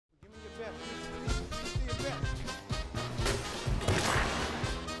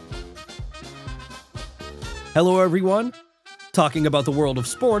Hello everyone! Talking about the world of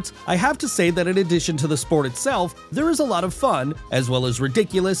sports, I have to say that in addition to the sport itself, there is a lot of fun, as well as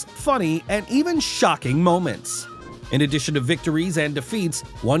ridiculous, funny, and even shocking moments. In addition to victories and defeats,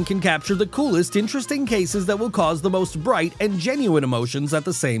 one can capture the coolest, interesting cases that will cause the most bright and genuine emotions at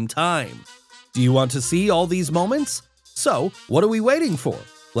the same time. Do you want to see all these moments? So, what are we waiting for?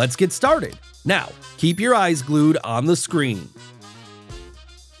 Let's get started! Now, keep your eyes glued on the screen.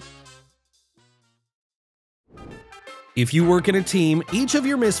 If you work in a team, each of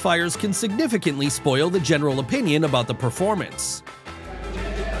your misfires can significantly spoil the general opinion about the performance.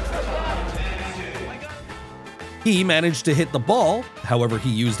 He managed to hit the ball, however he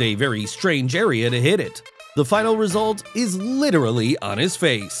used a very strange area to hit it. The final result is literally on his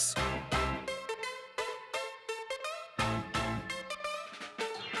face.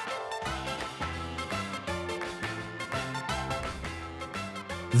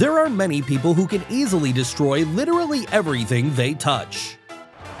 There are many people who can easily destroy literally everything they touch.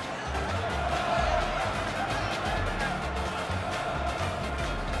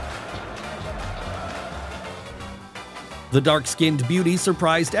 The dark-skinned beauty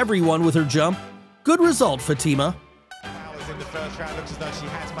surprised everyone with her jump. Good result, Fatima. In the first round, looks as though she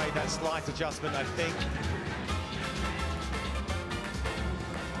has made that slight adjustment, I think.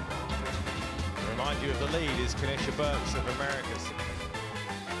 Remind you of the lead is Kanisha Burks of Americas.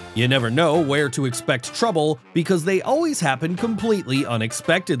 You never know where to expect trouble because they always happen completely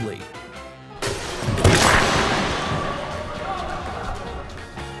unexpectedly.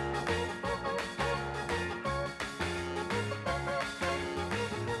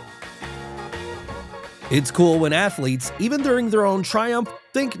 It's cool when athletes, even during their own triumph,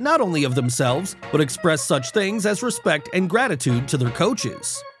 think not only of themselves, but express such things as respect and gratitude to their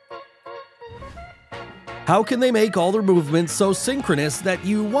coaches. How can they make all their movements so synchronous that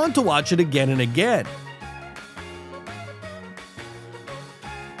you want to watch it again and again?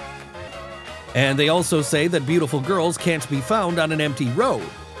 And they also say that beautiful girls can't be found on an empty road.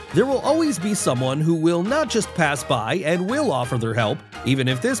 There will always be someone who will not just pass by and will offer their help, even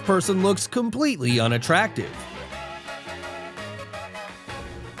if this person looks completely unattractive.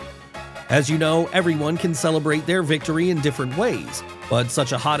 As you know, everyone can celebrate their victory in different ways, but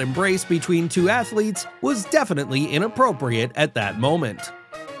such a hot embrace between two athletes was definitely inappropriate at that moment.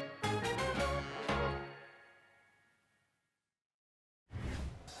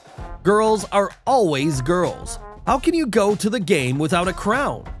 Girls are always girls. How can you go to the game without a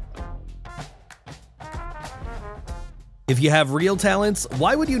crown? If you have real talents,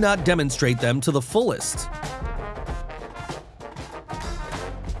 why would you not demonstrate them to the fullest?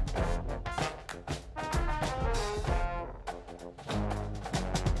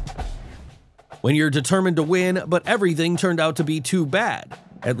 When you're determined to win, but everything turned out to be too bad.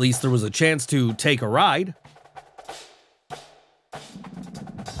 At least there was a chance to take a ride.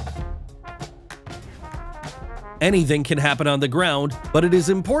 Anything can happen on the ground, but it is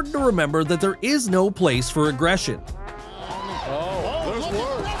important to remember that there is no place for aggression. There's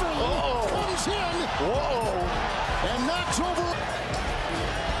word. He's in. And knocks over.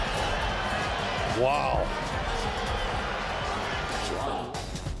 Wow.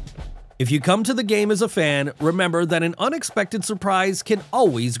 If you come to the game as a fan, remember that an unexpected surprise can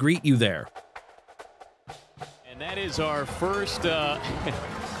always greet you there. And that is our first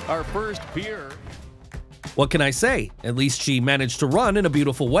beer. What can I say? At least she managed to run in a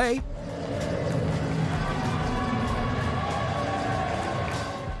beautiful way.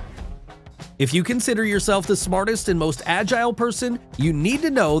 If you consider yourself the smartest and most agile person, you need to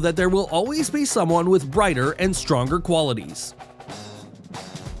know that there will always be someone with brighter and stronger qualities.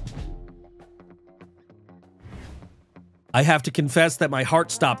 I have to confess that my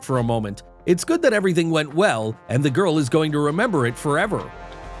heart stopped for a moment. It's good that everything went well, and the girl is going to remember it forever.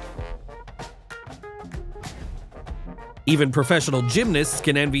 Even professional gymnasts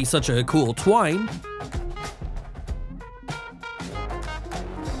can envy such a cool twine.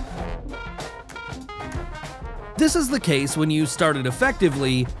 This is the case when you started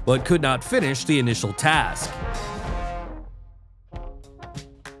effectively, but could not finish the initial task.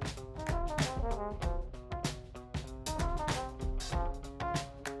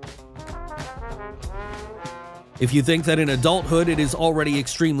 If you think that in adulthood it is already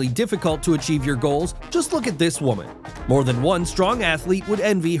extremely difficult to achieve your goals, just look at this woman. More than one strong athlete would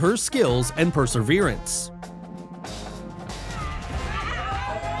envy her skills and perseverance.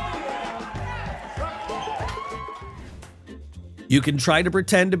 You can try to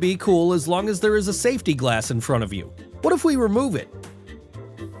pretend to be cool as long as there is a safety glass in front of you. What if we remove it?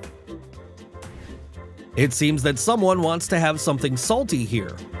 It seems that someone wants to have something salty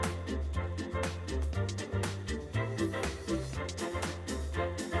here.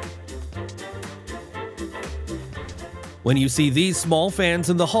 When you see these small fans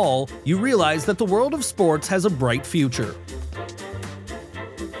in the hall, you realize that the world of sports has a bright future.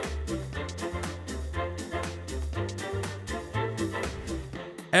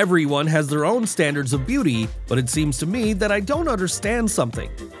 Everyone has their own standards of beauty, but it seems to me that I don't understand something.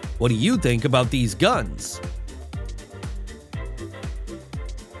 What do you think about these guns?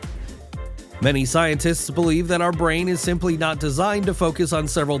 Many scientists believe that our brain is simply not designed to focus on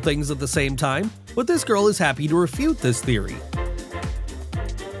several things at the same time, but this girl is happy to refute this theory.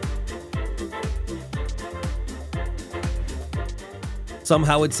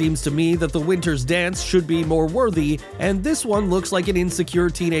 Somehow it seems to me that the Winter's dance should be more worthy, and this one looks like an insecure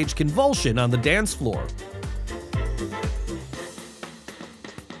teenage convulsion on the dance floor.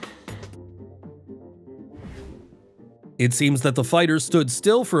 It seems that the fighters stood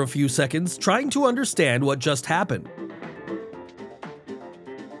still for a few seconds, trying to understand what just happened.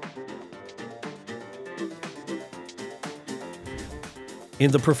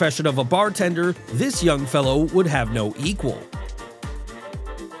 In the profession of a bartender, this young fellow would have no equal.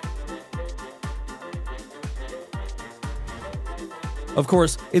 Of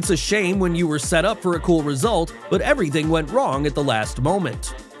course, it's a shame when you were set up for a cool result, but everything went wrong at the last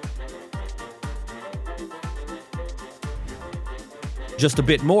moment. Just a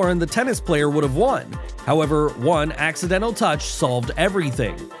bit more and the tennis player would have won. However, one accidental touch solved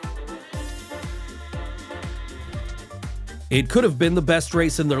everything. It could have been the best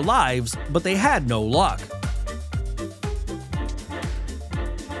race in their lives, but they had no luck.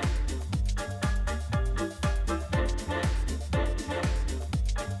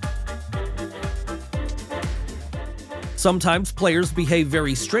 Sometimes players behave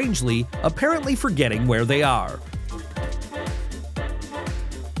very strangely, apparently forgetting where they are.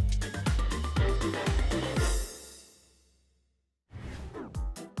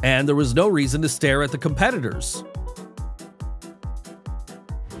 And there was no reason to stare at the competitors.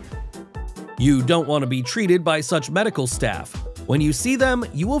 You don't want to be treated by such medical staff. When you see them,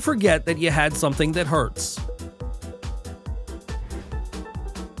 you will forget that you had something that hurts.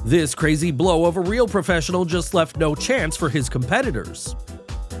 This crazy blow of a real professional just left no chance for his competitors.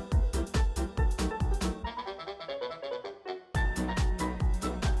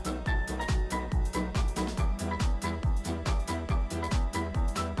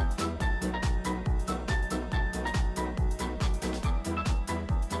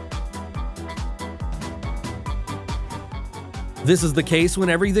 This is the case when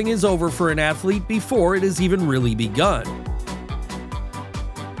everything is over for an athlete before it has even really begun.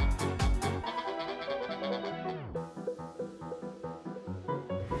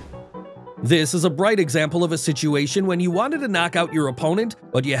 This is a bright example of a situation when you wanted to knock out your opponent,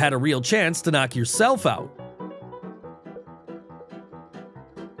 but you had a real chance to knock yourself out.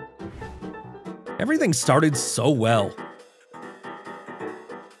 Everything started so well.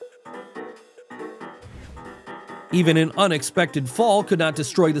 Even an unexpected fall could not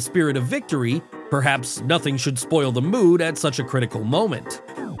destroy the spirit of victory. Perhaps nothing should spoil the mood at such a critical moment.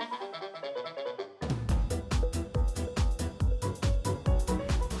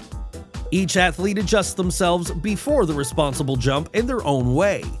 Each athlete adjusts themselves before the responsible jump in their own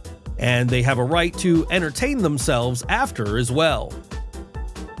way, and they have a right to entertain themselves after as well.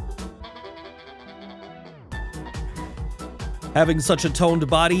 Having such a toned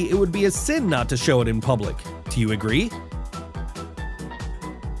body, it would be a sin not to show it in public. Do you agree?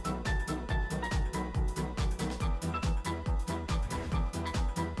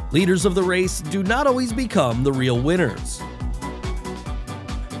 Leaders of the race do not always become the real winners.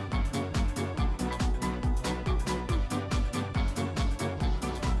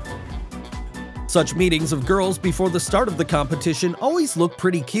 Such meetings of girls before the start of the competition always look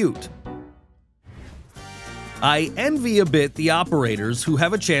pretty cute. I envy a bit the operators who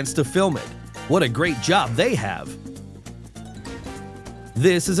have a chance to film it. What a great job they have.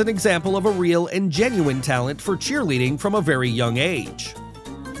 This is an example of a real and genuine talent for cheerleading from a very young age.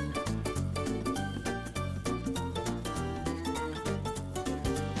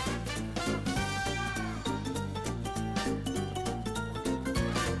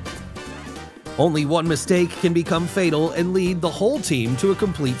 Only one mistake can become fatal and lead the whole team to a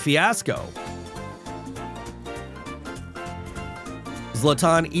complete fiasco.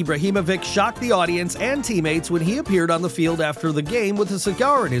 Zlatan Ibrahimovic shocked the audience and teammates when he appeared on the field after the game with a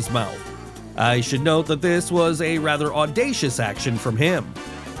cigar in his mouth. I should note that this was a rather audacious action from him.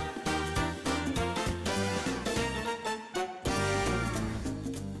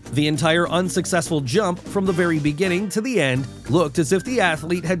 The entire unsuccessful jump from the very beginning to the end looked as if the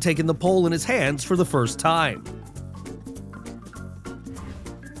athlete had taken the pole in his hands for the first time.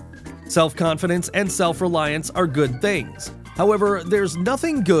 Self-confidence and self-reliance are good things. However, there's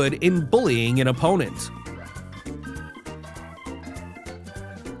nothing good in bullying an opponent.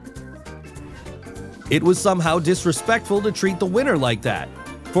 It was somehow disrespectful to treat the winner like that.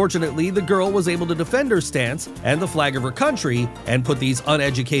 Fortunately, the girl was able to defend her stance and the flag of her country and put these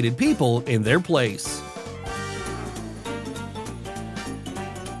uneducated people in their place.